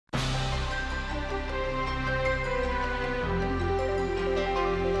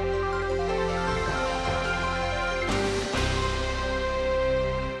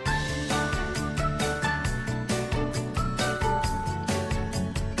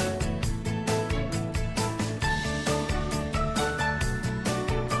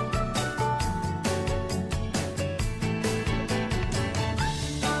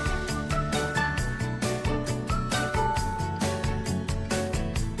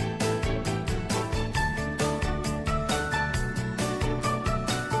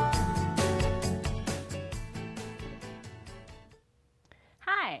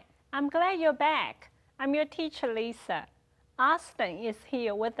I'm glad you're back. I'm your teacher, Lisa. Austin is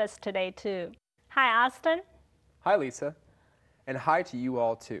here with us today, too. Hi, Austin. Hi, Lisa. And hi to you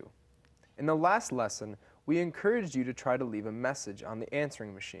all, too. In the last lesson, we encouraged you to try to leave a message on the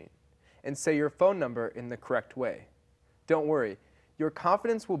answering machine and say your phone number in the correct way. Don't worry, your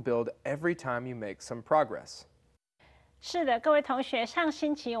confidence will build every time you make some progress. 是的，各位同学，上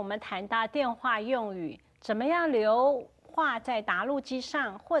星期我们谈到电话用语，怎么样留话在答录机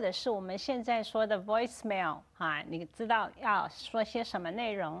上，或者是我们现在说的 voicemail 啊，你知道要说些什么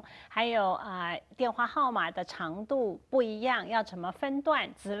内容，还有电话号码的长度不一样，要怎么分段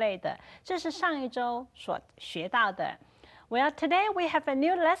之类的，这是上一周所学到的。Well, today we have a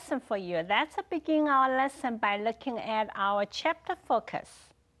new lesson for you. Let's begin our lesson by looking at our chapter focus.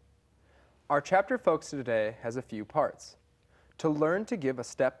 Our chapter focus today has a few parts. To learn to give a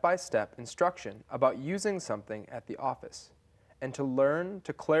step-by-step instruction about using something at the office, and to learn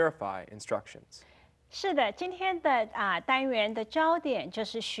to clarify instructions. 是的，今天的单元的焦点就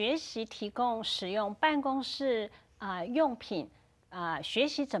是学习提供使用办公室用品学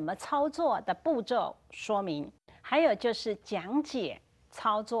习怎么操作的步骤说明，还有就是讲解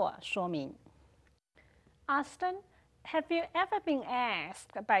操作说明。Austin,Have you ever been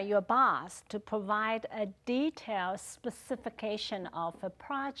asked by your boss to provide a detailed specification of a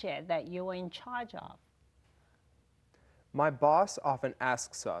project that you are in charge of? My boss often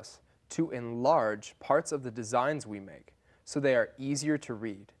asks us to enlarge parts of the designs we make so they are easier to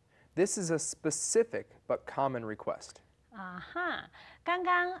read. This is a specific but common request. 刚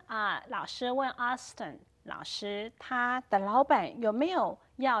刚老师问 Austin 老师，他的老板有没有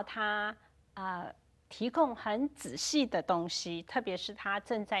要他提供很仔细的东西，特别是他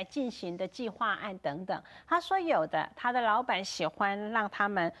正在进行的计划案等等。他说有的，他的老板喜欢让他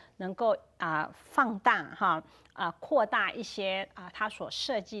们能够放大扩大一些他所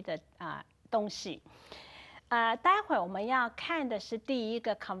设计的东西。待会我们要看的是第一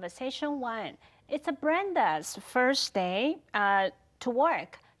个 Conversation 1。It's Brenda's first day to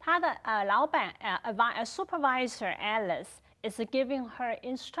work. 他的老板supervisor Alice.is giving her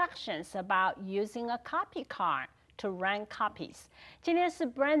instructions about using a copy card to run copies. 今天是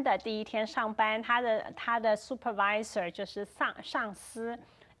Brenda 第一天上班，她的 supervisor 就是上司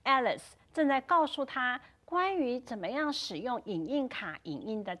Alice 正在告诉她关于怎么样使用影印卡影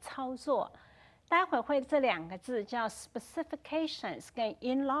印的操作。待会会这两个字叫 specifications 跟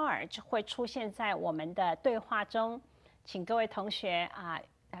enlarge 会出现在我们的对话中，请各位同学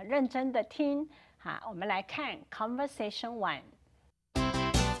认真的听。好，我们来看 Conversation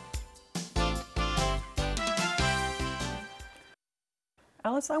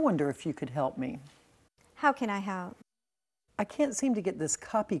 1。Alice, I wonder if you could help me. How can I help? I can't seem to get this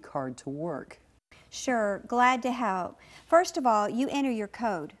copy card to work. Sure, glad to help. First of all, you enter your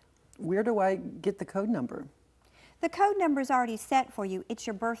code. Where do I get the code number? The code number is already set for you. It's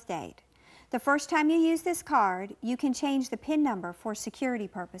your birth date. The first time you use this card, you can change the PIN number for security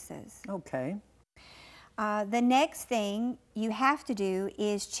purposes. Okay. The next thing you have to do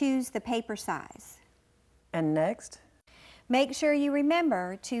is choose the paper size. And next? Make sure you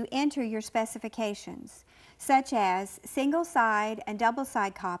remember to enter your specifications, such as single-side and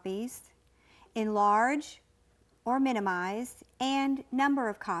double-side copies, enlarge or minimize, and number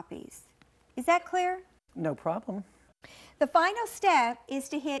of copies. Is that clear? No problem. The final step is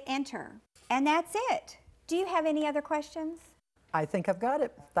to hit enter, and that's it. Do you have any other questions? I think I've got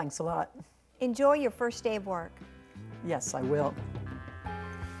it. Thanks a lot. Enjoy your first day of work. Yes, I will.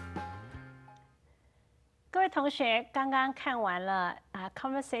 各位同学，刚刚看完了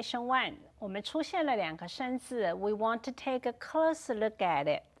Conversation 1， 我们出现了两个生字 ，We want to take a closer look at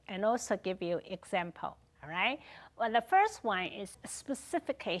it and also give you example. All right? Well, the first one is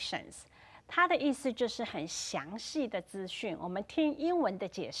specifications. 它的意思就是很详细的资讯。我们听英文的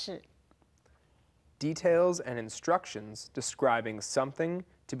解释。Details and instructions describing something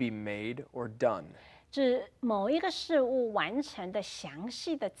to be made or done. 指某一个事物完成的详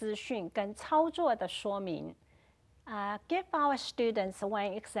细的资讯跟操作的说明。Give our students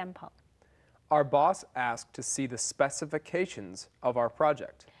one example. Our boss asked to see the specifications of our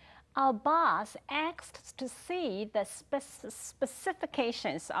project. Our boss asked to see the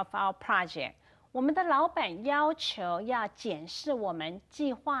specifications of our project. 我们的老板要求要检视我们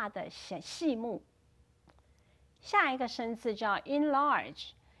计划的细目。下一个生字叫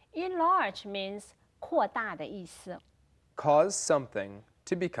enlarge. Enlarge means 扩大的意思。Cause something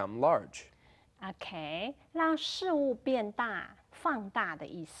to become large. OK， 让事物变大、放大的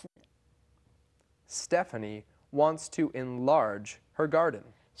意思。Stephanie wants to enlarge her garden.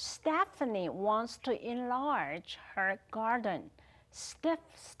 Stephanie wants to enlarge her garden.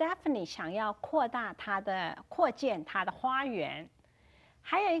 Stephanie 想要扩建她的花园。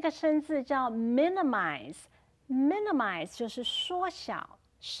还有一个生字叫 minimize，minimize 就是缩小，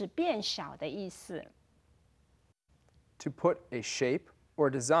使变小的意思。To put a shape or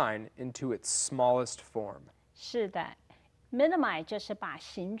design into its smallest form. 是的 ，minimize 就是把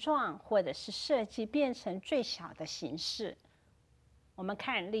形状或者是设计变成最小的形式。我们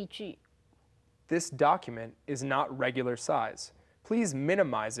看例句。This document is not regular size. Please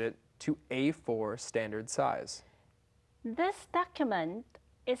minimize it to A4 standard size. This document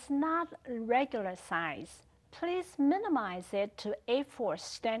is not regular size. Please minimize it to A4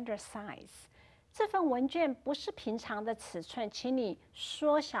 standard size. 这份文件不是平常的尺寸，请你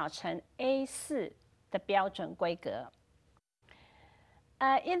缩小成 A4 的标准规格。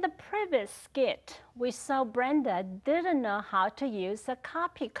In the previous skit, we saw Brenda didn't know how to use a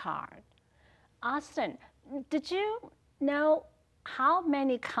copy card. Austin, did you know how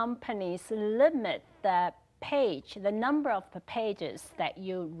many companies limit the number of the pages that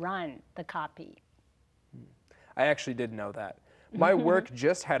you run the copy? I actually did know that. My work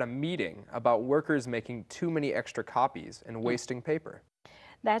just had a meeting about workers making too many extra copies and wasting paper.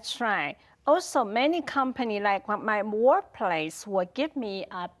 That's right. Also, many companies, like my workplace, will give me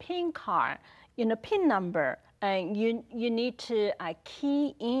a PIN card, PIN number, and you need to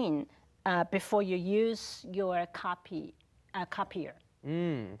key in before you use your copier.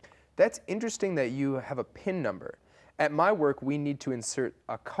 That's interesting that you have a PIN number. At my work, we need to insert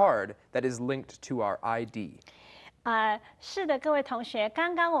a card that is linked to our ID. 是的，各位同学，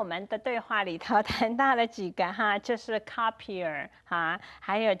刚刚我们的对话里头谈到了几个哈，就是 copier 哈，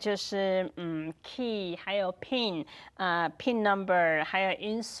还有就是key， 还有 pin number， 还有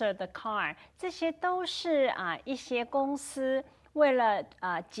insert the card， 这些都是一些公司为了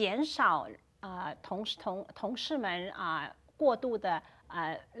减少同事们过度的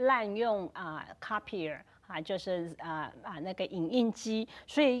滥用copier。就是那个影印机，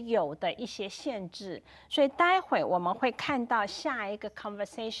所以有的一些限制，所以待会我们会看到下一个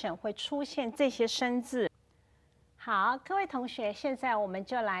conversation 会出现这些生字。好，各位同学，现在我们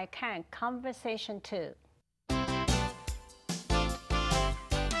就来看 conversation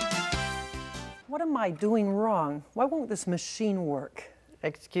 2。What am I doing wrong? Why won't this machine work?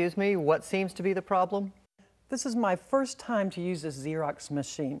 Excuse me, what seems to be the problem? This is my first time to use this Xerox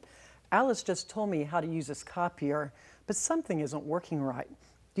machine. Alice just told me how to use this copier, but something isn't working right.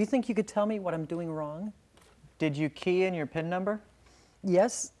 Do you think you could tell me what I'm doing wrong? Did you key in your PIN number?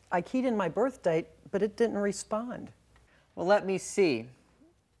 Yes, I keyed in my birth date, but it didn't respond. Well, let me see.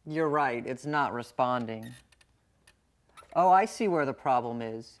 You're right, it's not responding. Oh, I see where the problem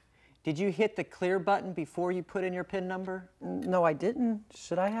is. Did you hit the clear button before you put in your PIN number? No, I didn't.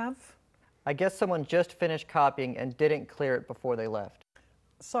 Should I have? I guess someone just finished copying and didn't clear it before they left.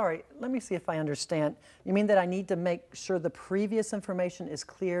 Sorry, let me see if I understand. You mean that I need to make sure the previous information is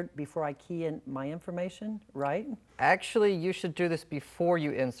cleared before I key in my information, right? Actually, you should do this before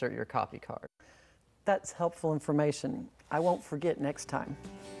you insert your copy card. That's helpful information. I won't forget next time.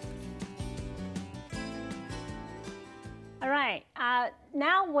 All right,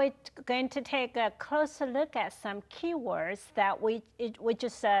 now we're going to take a closer look at some keywords that we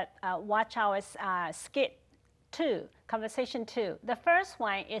just watch our skit 2, conversation 2. The first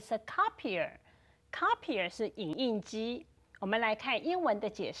one is a copier. Copier 是影印机。我们来看英文的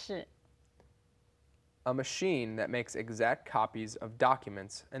解释。A machine that makes exact copies of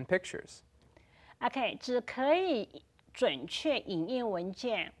documents and pictures. OK， 只可以准确影印文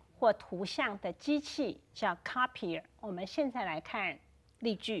件或图像的机器叫 copier。我们现在来看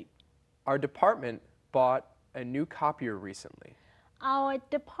例句。Our department bought a new copier recently. Our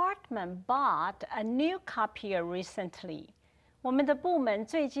department bought a new copier recently. 我们的部门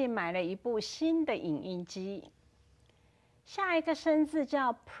最近买了一部新的影印机。下一个生字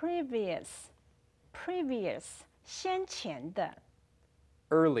叫 previous， 先前的。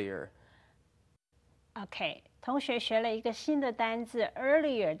Earlier. OK， 同学学了一个新的单字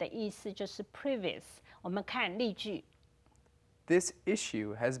earlier 的意思就是 previous。我们看例句。This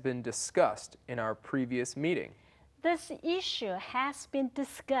issue has been discussed in our previous meeting. This issue has been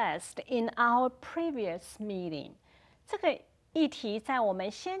discussed in our previous meeting. 这个议题在我们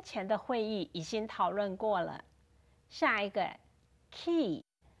先前的会议已经讨论过了。下一个 key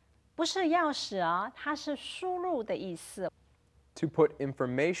不是钥匙哦，它是输入的意思。To put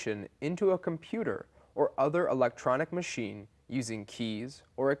information into a computer or other electronic machine using keys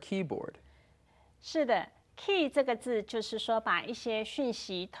or a keyboard. 是的 ，key 这个字就是说把一些讯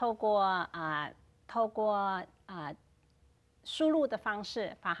息透过输入的方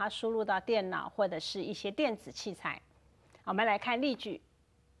式，把它输入到电脑或者是一些电子器材。我们来看例句。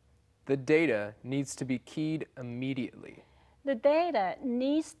The data needs to be keyed immediately. The data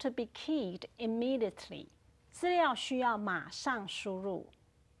needs to be keyed immediately. 资料需要马上输入。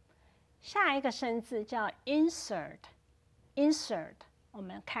下一个生字叫 insert。insert 我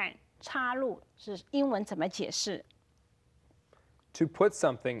们看插入是英文怎么解释？ To put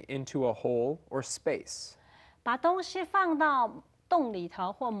something into a hole or space. 把东西放到洞里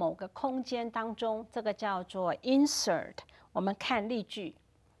头或某个空间当中，这个叫做 insert。我们看例句。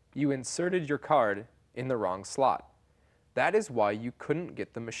You inserted your card in the wrong slot. That is why you couldn't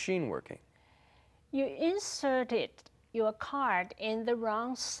get the machine working. You inserted your card in the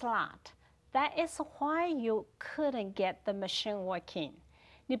wrong slot. That is why you couldn't get the machine working.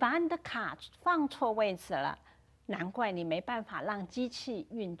 你把你的卡放错位置了，难怪你没办法让机器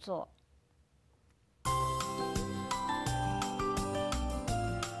运作。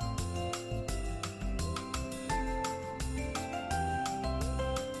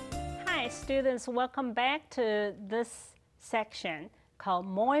Hi students, welcome back to this section called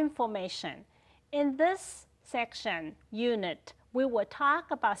More Information. In this section, unit, we will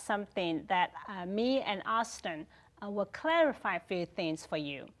talk about something that me and Austin will clarify a few things for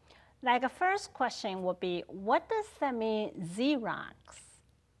you. Like the first question would be, what does that mean, Xerox?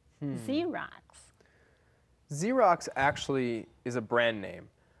 Xerox. Xerox actually is a brand name,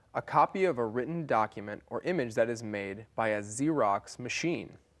 a copy of a written document or image that is made by a Xerox machine.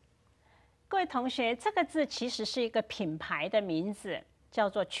 各位同学，这个字其实是一个品牌的名字，叫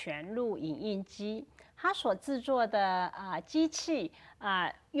做全录影印机。它所制作的机器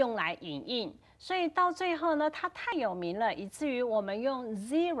用来影印，所以到最后呢，它太有名了，以至于我们用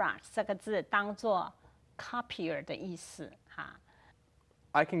Xerox 这个字当做 copier 的意思哈。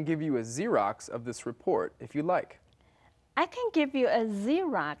I can give you a Xerox of this report if you like. I can give you a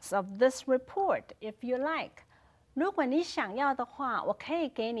Xerox of this report if you like. 如果你想要的话，我可以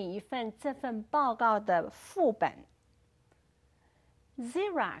给你一份这份报告的副本。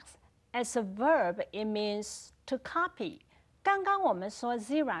Xerox as a verb, it means to copy. 刚刚我们说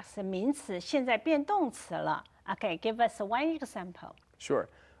Xerox 的名词，现在变动词了。Okay, give us one example. Sure.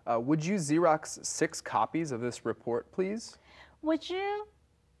 Would you Xerox 6 copies of this report, please? Would you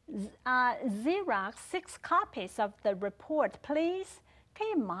Xerox 6 copies of the report, please? 可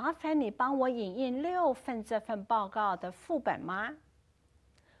以麻烦你帮我影印6份这份报告的副本吗？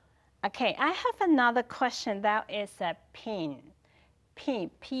 Okay, I have another question that is a PIN. PIN,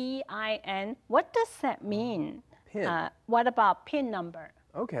 P-I-N. What does that mean? PIN. What about PIN number?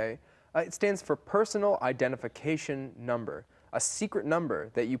 Okay. It stands for Personal Identification Number, a secret number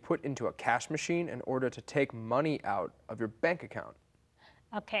that you put into a cash machine in order to take money out of your bank account.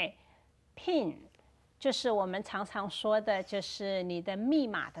 Okay, PIN 就是我们常常说的，就是你的密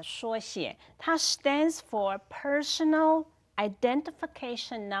码的缩写，它 stands for Personal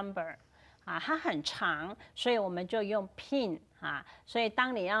Identification Number 它很长，所以我们就用 PIN 所以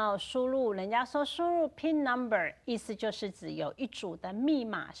当你要输入，人家说输入 PIN number， 意思就是指有一组的密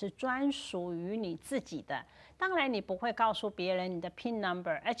码是专属于你自己的。当然你不会告诉别人你的 PIN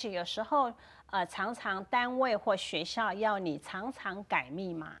number， 而且有时候常常单位或学校要你常常改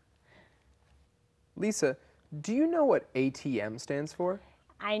密码。Lisa, do you know what ATM stands for?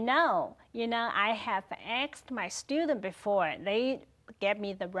 I know. You know, I have asked my student before. They gave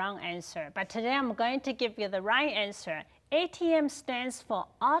me the wrong answer. But today I'm going to give you the right answer. ATM stands for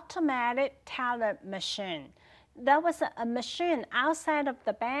Automatic Teller Machine. That was a machine outside of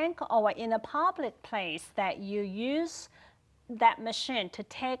the bank or in a public place that you use that machine to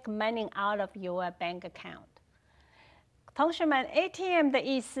take money out of your bank account. 同学们 ，ATM 的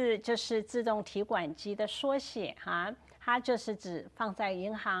意思就是自动提款机的缩写它就是指放在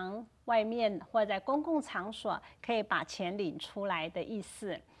银行外面或在公共场所可以把钱领出来的意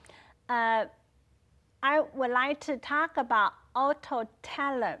思。I would like to talk about auto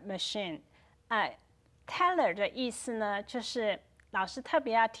teller machine. Teller 的意思呢，就是老师特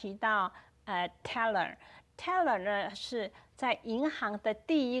别要提到teller。Teller 呢是在银行的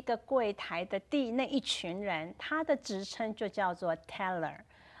第一个柜台的那一群人，他的职称就叫做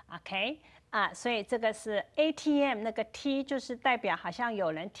teller。OK， 所以这个是 ATM 那个 T 就是代表好像有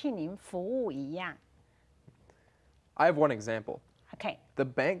人替您服务一样。I have one example. Okay. The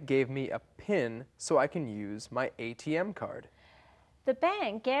bank gave me a PIN so I can use my ATM card. The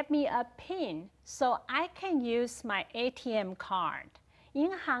bank gave me a PIN so I can use my ATM card.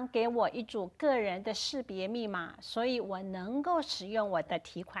 银行给我一组个人的识别密码，所以我能够使用我的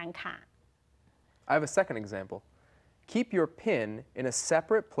提款卡。I have a second example. Keep your PIN in a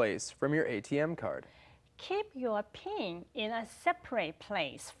separate place from your ATM card. Keep your PIN in a separate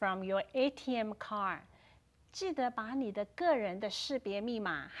place from your ATM card. 记得把你的个人的识别密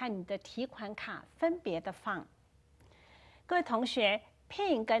码和你的提款卡分别的放。各位同学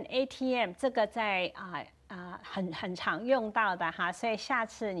 ，PIN 跟 ATM 这个在很常用到的哈，所以下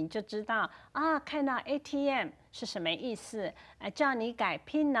次你就知道看到 ATM 是什么意思，叫你改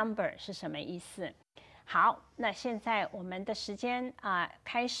PIN number 是什么意思。好，那现在我们的时间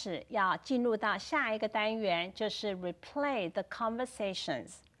开始要进入到下一个单元，就是 replay the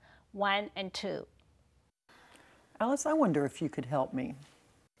conversations 1 and 2。Alice, I wonder if you could help me.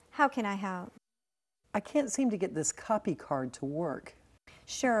 How can I help? I can't seem to get this copy card to work.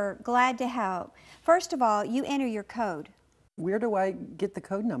 Sure, glad to help. First of all, you enter your code. Where do I get the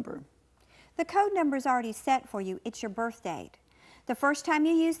code number? The code number is already set for you. It's your birth date. The first time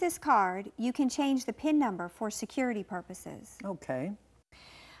you use this card, you can change the PIN number for security purposes. Okay.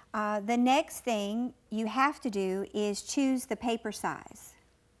 The next thing you have to do is choose the paper size.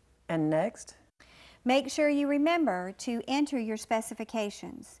 And next? Make sure you remember to enter your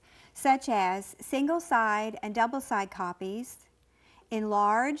specifications, such as single-side and double-side copies,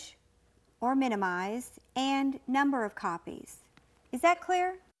 enlarge or minimize, and number of copies. Is that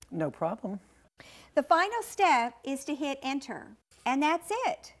clear? No problem. The final step is to hit enter, and that's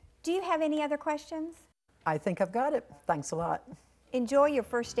it. Do you have any other questions? I think I've got it. Thanks a lot. Enjoy your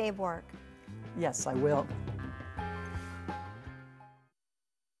first day of work. Yes, I will.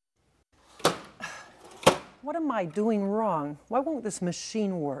 What am I doing wrong? Why won't this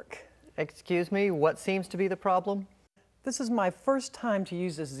machine work? Excuse me, what seems to be the problem? This is my first time to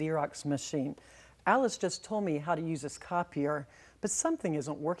use this Xerox machine. Alice just told me how to use this copier, but something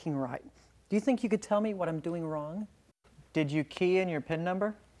isn't working right. Do you think you could tell me what I'm doing wrong? Did you key in your PIN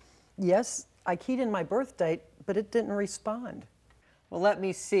number? Yes, I keyed in my birth date, but it didn't respond. Well, let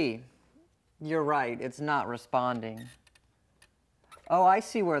me see. You're right, it's not responding. Oh, I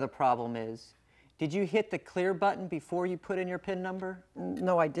see where the problem is. Did you hit the clear button before you put in your PIN number?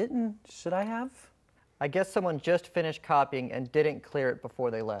 No, I didn't. Should I have? I guess someone just finished copying and didn't clear it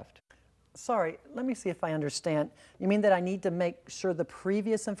before they left. Sorry, let me see if I understand. You mean that I need to make sure the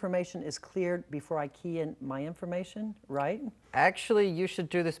previous information is cleared before I key in my information, right? Actually, you should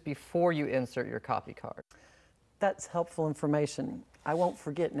do this before you insert your copy card. That's helpful information. I won't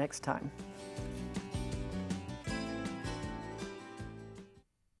forget next time. .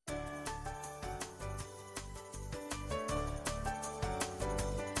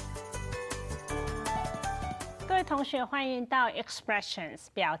各位同学，欢迎到 Expressions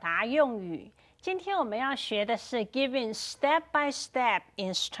表达用语。今天我们要学的是 Giving step-by-step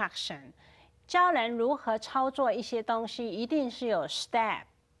instruction， 教人如何操作一些东西，一定是有 step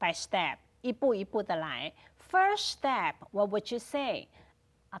by step， 一步一步的来。First step, what would you say?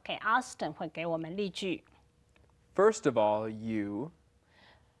 OK, Austin 会给我们例句。First of all, you.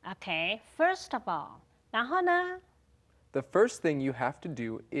 OK, first of all， 然后呢 The first thing you have to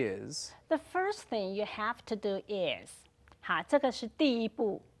do is. The first thing you have to do is， 好，这个是第一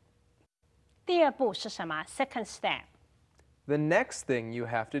步。第二步是什么 ？Second step。 The next thing you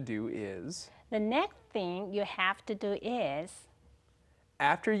have to do is. The next thing you have to do is.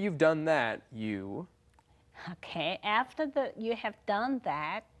 After you've done that, you. Okay, after you have done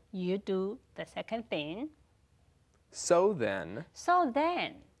that, you do the second thing. So then. So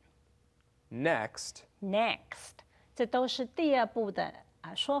then. Next. Next. 这都是第二步的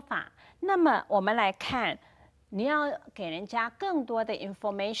说法。那么我们来看，你要给人家更多的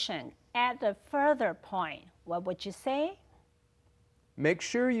information at a further point. What would you say? Make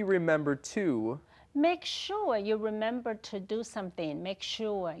sure you remember to. Make sure you remember to do something. Make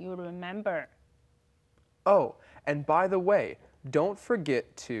sure you remember. Oh, and by the way, don't forget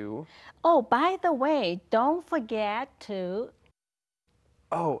to. Oh, by the way, don't forget to.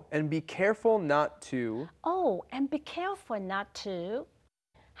 Oh, and be careful not to. Oh, and be careful not to.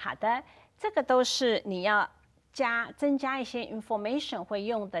 好的，这个都是你要增加一些 information 会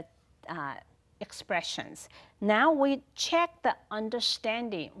用的expressions. Now we check the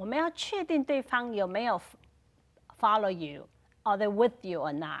understanding. 我们要确定对方有没有 follow you, are they with you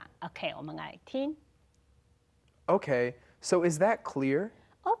or not? OK, 我们来听。Okay, so is that clear?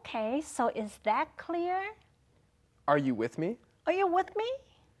 Okay, so is that clear? Are you with me? Are you with me?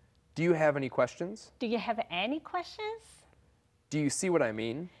 Do you have any questions? Do you have any questions? Do you see what I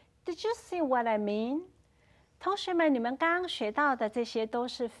mean? Did you see what I mean? 同学们，你们刚刚学到的这些都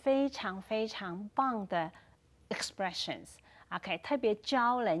是非常非常棒的 expressions。OK， 特别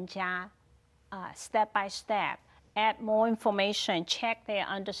教人家step by step, add more information, check their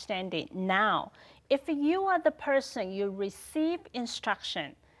understanding. Now, if you are the person you receive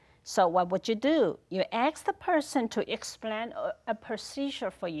instruction, so what would you do? You ask the person to explain a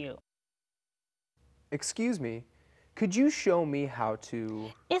procedure for you. Excuse me, could you show me how to?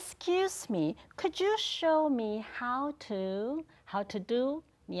 Excuse me, could you show me how to do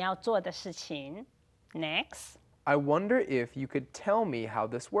你要做的事情 Next. I wonder if you could tell me how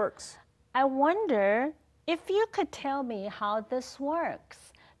this works. I wonder if you could tell me how this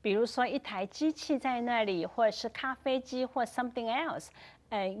works. 比如说一台机器在那里，或者是咖啡机或 something else,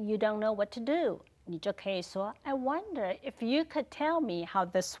 and you don't know what to do. 你就可以说 I wonder if you could tell me how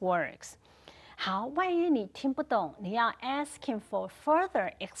this works. 好，万一你听不懂，你要 asking for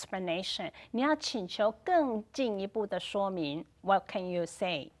further explanation. 你要请求更进一步的说明。What can you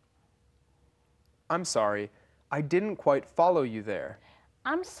say? I'm sorry, I didn't quite follow you there.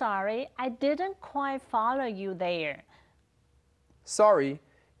 I'm sorry, I didn't quite follow you there. Sorry,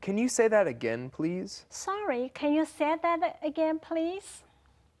 can you say that again, please? Sorry, can you say that again, please?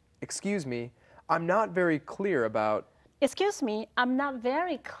 Excuse me, I'm not very clear about. Excuse me, I'm not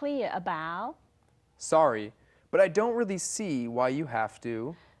very clear about. Sorry, but I don't really see why you have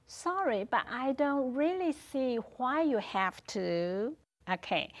to. Sorry, but I don't really see why you have to.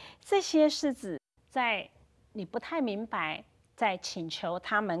 OK， 这些是指在你不太明白，在请求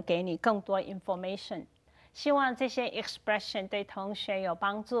他们给你更多 information。希望这些 expression 对同学有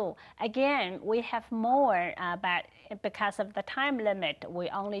帮助。Again, we have more, but because of the time limit, we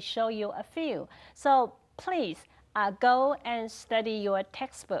only show you a few. So please go and study your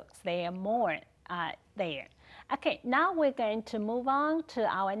textbooks. There are more there. Okay, now we're going to move on to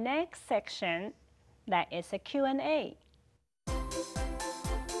our next section. That is a Q&A.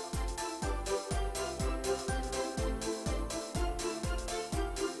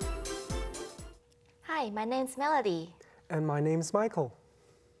 Hi, my name's Melody. And my name's Michael.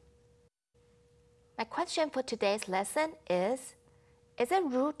 My question for today's lesson is it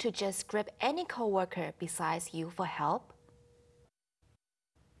rude to just grab any coworker besides you for help?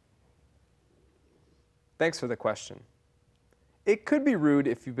 Thanks for the question. It could be rude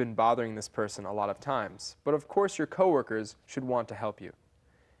if you've been bothering this person a lot of times, but of course your coworkers should want to help you.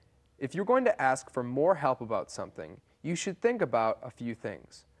 If you're going to ask for more help about something, you should think about a few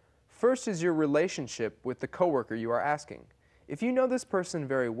things. First is your relationship with the coworker you are asking. If you know this person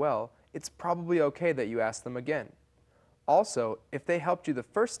very well, it's probably okay that you ask them again. Also, if they helped you the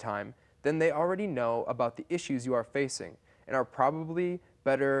first time, then they already know about the issues you are facing and are probably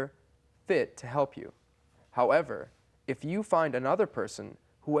better fit to help you. However, if you find another person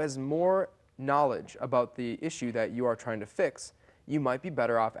who has more knowledge about the issue that you are trying to fix, you might be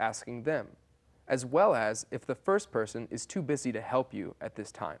better off asking them, as well as if the first person is too busy to help you at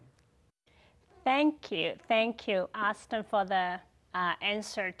this time. Thank you, Austin, for the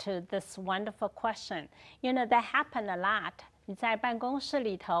answer to this wonderful question. You know, that happened a lot. 你在办公室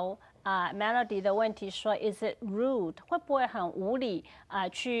里头，Melody 的问题说 ，Is it rude？ 会不会很无理？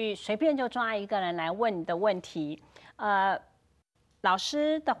去随便就抓一个人来问你的问题？老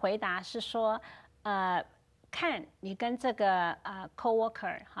师的回答是说，看你跟这个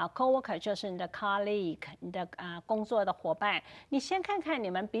coworker， coworker 就是你的 colleague， 你的工作的伙伴，你先看看你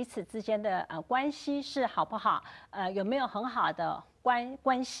们彼此之间的关系是好不好，有没有很好的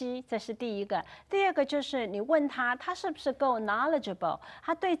关系，这是第一个。第二个就是你问他，他是不是够 knowledgeable，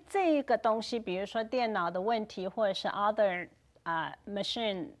 他对这个东西，比如说电脑的问题，或者是 other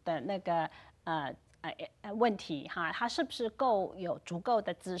machine 的那个问题哈，他是不是有足够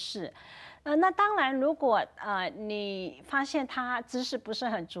的知识？那当然，如果你发现他知识不是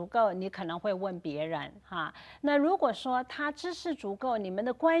很足够，你可能会问别人哈。那如果说他知识足够，你们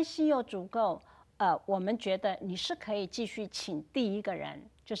的关系又足够，我们觉得你是可以继续请第一个人，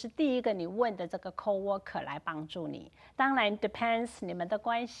就是第一个你问的这个 coworker 来帮助你。当然 depends 你们的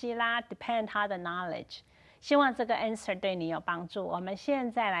关系啦 ，depend 他的 knowledge。希望这个 answer 对你有帮助。我们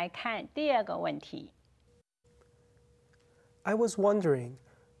现在来看第二个问题。I was wondering,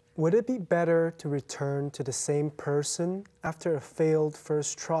 would it be better to return to the same person after a failed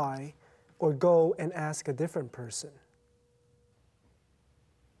first try, or go and ask a different person?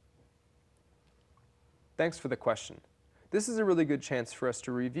 Thanks for the question. This is a really good chance for us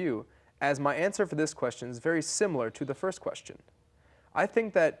to review, as my answer for this question is very similar to the first question. I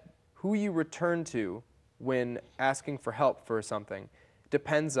think that who you return to when asking for help for something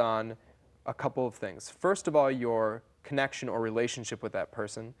depends on a couple of things. First of all, your connection or relationship with that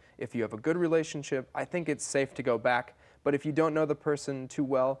person. If you have a good relationship, I think it's safe to go back. But if you don't know the person too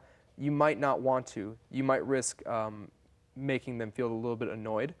well, you might not want to. You might risk making them feel a little bit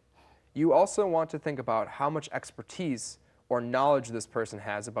annoyed. You also want to think about how much expertise or knowledge this person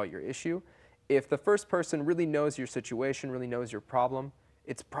has about your issue. If the first person really knows your situation, really knows your problem,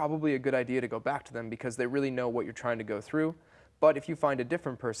 it's probably a good idea to go back to them because they really know what you're trying to go through. But if you find a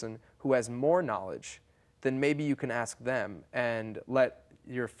different person who has more knowledge, then maybe you can ask them and let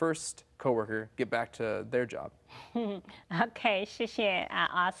your first coworker get back to their job. OK， 谢谢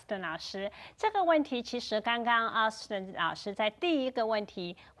Austin 老师。这个问题其实刚刚 Austin 老师在第一个问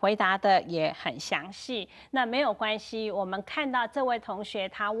题回答的也很详细。那没有关系，我们看到这位同学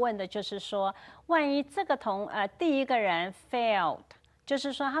他问的就是说，万一这个第一个人 failed。就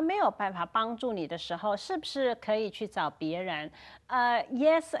是说，他没有办法帮助你的时候，是不是可以去找别人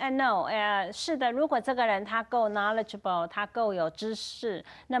？Yes and no。是的，如果这个人他够 knowledgeable， 他够有知识，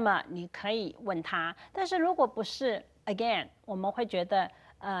那么你可以问他。但是如果不是 ，again， 我们会觉得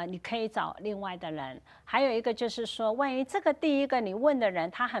你可以找另外的人。还有一个就是说，万一这个第一个你问的人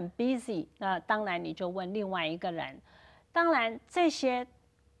他很 busy， 那当然你就问另外一个人。当然这些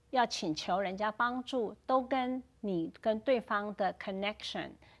要请求人家帮助，都跟你跟对方的 connection，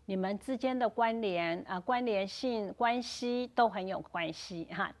 你们之间的关联关联性关系都很有关系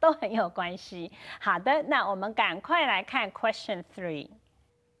哈，都很有关系。好的，那我们赶快来看 question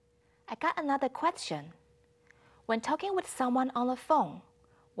 3。I got another question. When talking with someone on the phone,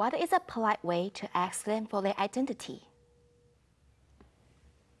 what is a polite way to ask them for their identity?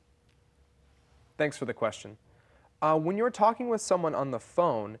 Thanks for the question. When you're talking with someone on the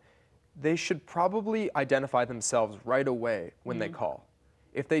phone, they should probably identify themselves right away when they call.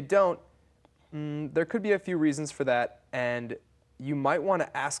 If they don't, there could be a few reasons for that, and you might want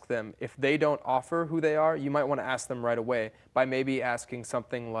to ask them, if they don't offer who they are, you might want to ask them right away by maybe asking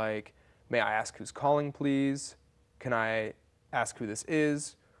something like, may I ask who's calling, please? Can I ask who this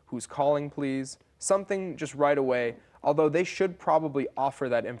is? Who's calling, please? Something just right away, although they should probably offer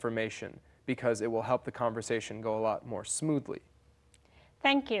that information because it will help the conversation go a lot more smoothly.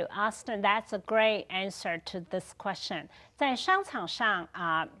 Thank you, Austin. That's a great answer to this question. 在商场上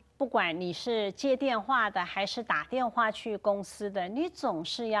不管你是接电话的还是打电话去公司的，你总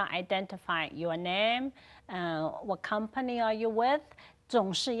是要 identify your name, what company are you with，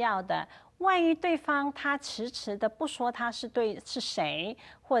 总是要的。万一对方他迟迟的不说他是谁，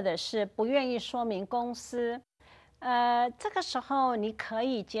或者是不愿意说明公司，这个时候你可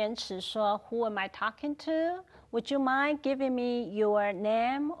以坚持说 Who am I talking to? Would you mind giving me your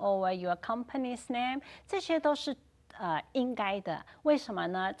name or your company's name? 这些都是应该的。为什么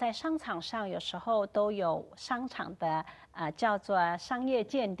呢？在商场上有时候都有商场的叫做商业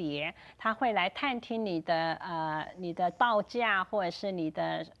间谍，他会来探听你的报价或者是你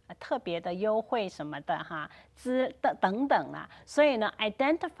的特别的优惠什么的哈，等等啦。所以呢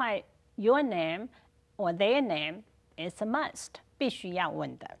 ，identify your name or their name is a must， 必须要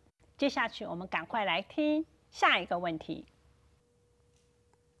问的。接下去我们赶快来听下一个问题。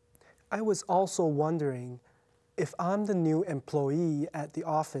I was also wondering, if I'm the new employee at the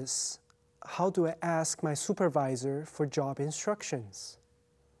office, how do I ask my supervisor for job instructions?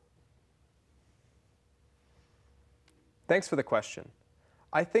 Thanks for the question.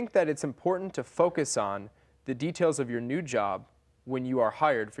 I think that it's important to focus on the details of your new job when you are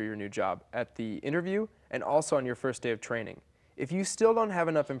hired for your new job at the interview and also on your first day of training. If you still don't have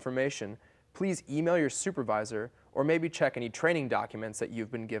enough information, please email your supervisor or maybe check any training documents that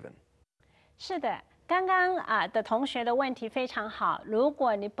you've been given. 是的，刚刚的同学的问题非常好。如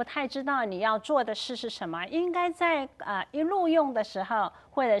果你不太知道你要做的事是什么，应该在一录用的时候，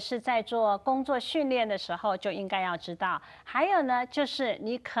或者是在做工作训练的时候就应该要知道。还有呢，就是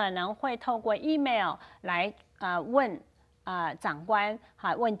你可能会透过 email 来问长官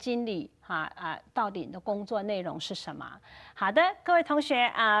问经理到底你的工作内容是什么？好的，各位同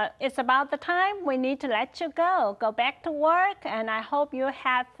学it's about the time we need to let you go. Go back to work, and I hope you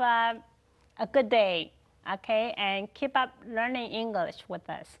have a good day, okay? And keep up learning English with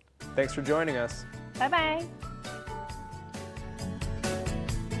us. Thanks for joining us. Bye-bye.